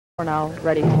We're now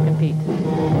ready to compete.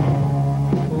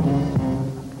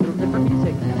 Little different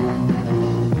music.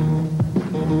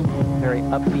 Very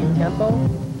upbeat tempo.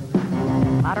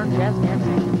 Modern jazz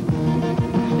dancing.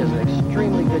 She does an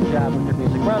extremely good job with her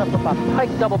music. Run up, flip hop, pike,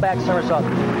 double back somersault.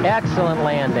 Excellent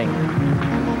landing.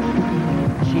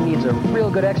 She needs a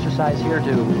real good exercise here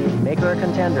to make her a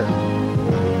contender.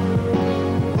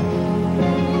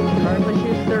 Currently she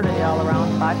is third in the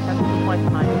all-around, 5/10 of a point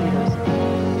behind the leaders.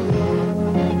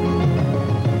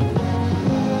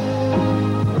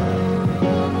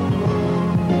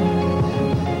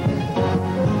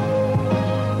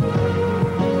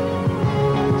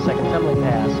 Second tumbling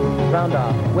pass, round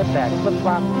off, whip back, flip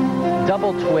flop,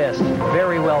 double twist.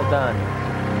 Very well done.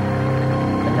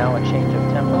 And now a change of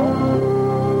tempo.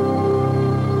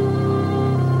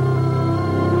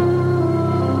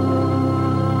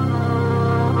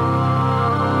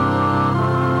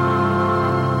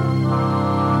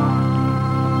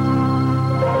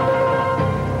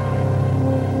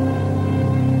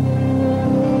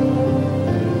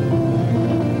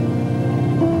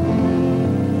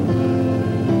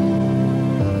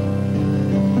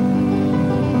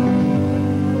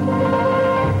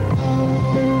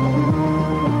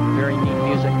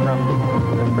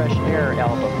 Fresh air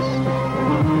albums.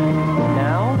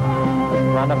 Now,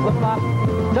 round up flip flop,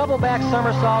 double back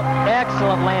somersault,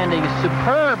 excellent landing,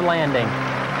 superb landing.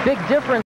 Big difference.